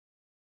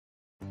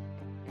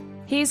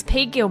Here's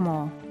Pete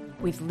Gilmore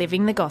with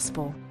Living the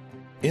Gospel.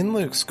 In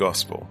Luke's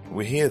Gospel,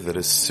 we hear that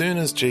as soon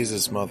as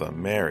Jesus' mother,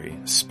 Mary,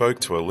 spoke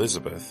to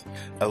Elizabeth,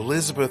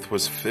 Elizabeth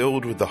was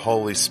filled with the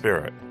Holy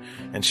Spirit,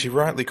 and she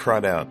rightly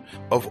cried out,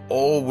 "Of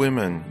all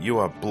women you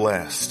are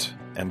blessed,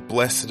 and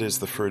blessed is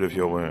the fruit of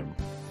your womb."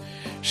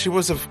 She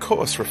was of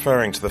course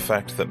referring to the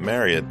fact that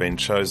Mary had been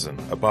chosen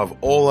above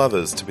all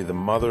others to be the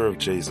mother of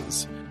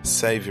Jesus,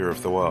 Saviour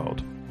of the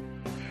world.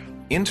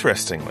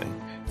 Interestingly,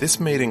 this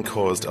meeting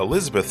caused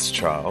Elizabeth's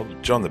child,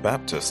 John the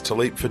Baptist, to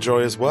leap for joy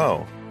as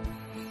well.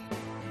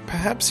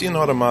 Perhaps you're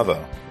not a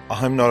mother.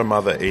 I'm not a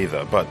mother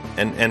either, but,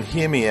 and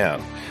hear me out,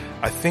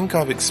 I think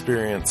I've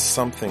experienced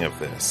something of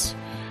this.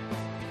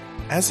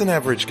 As an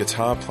average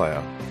guitar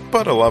player,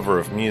 but a lover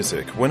of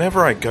music,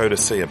 whenever I go to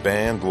see a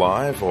band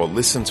live or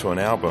listen to an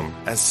album,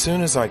 as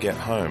soon as I get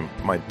home,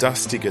 my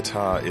dusty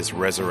guitar is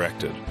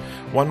resurrected.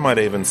 One might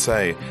even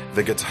say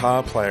the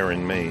guitar player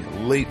in me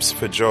leaps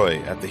for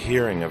joy at the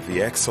hearing of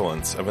the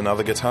excellence of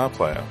another guitar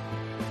player.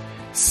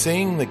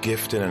 Seeing the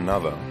gift in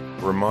another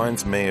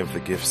reminds me of the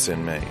gifts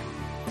in me.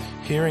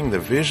 Hearing the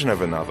vision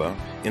of another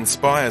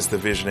inspires the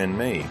vision in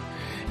me.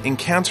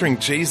 Encountering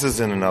Jesus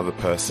in another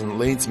person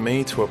leads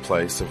me to a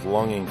place of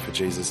longing for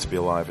Jesus to be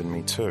alive in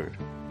me too.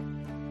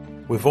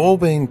 We've all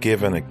been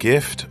given a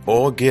gift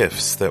or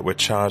gifts that we're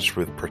charged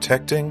with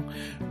protecting,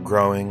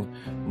 growing,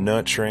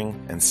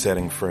 nurturing, and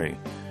setting free,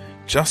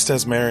 just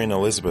as Mary and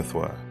Elizabeth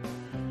were.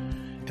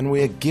 And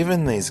we are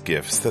given these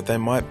gifts that they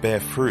might bear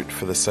fruit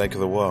for the sake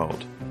of the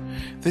world.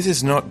 This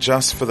is not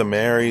just for the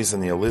Marys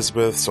and the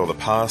Elizabeths or the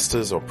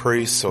pastors or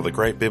priests or the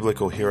great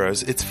biblical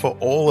heroes, it's for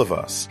all of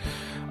us.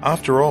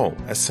 After all,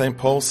 as St.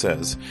 Paul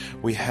says,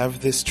 we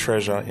have this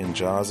treasure in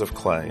jars of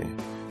clay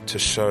to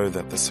show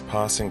that the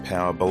surpassing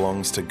power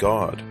belongs to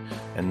God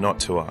and not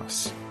to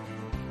us.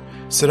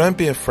 So don't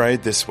be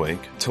afraid this week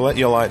to let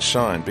your light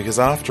shine, because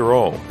after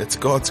all, it's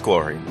God's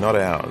glory, not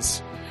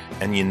ours.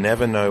 And you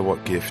never know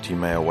what gift you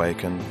may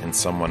awaken in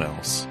someone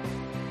else.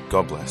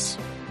 God bless.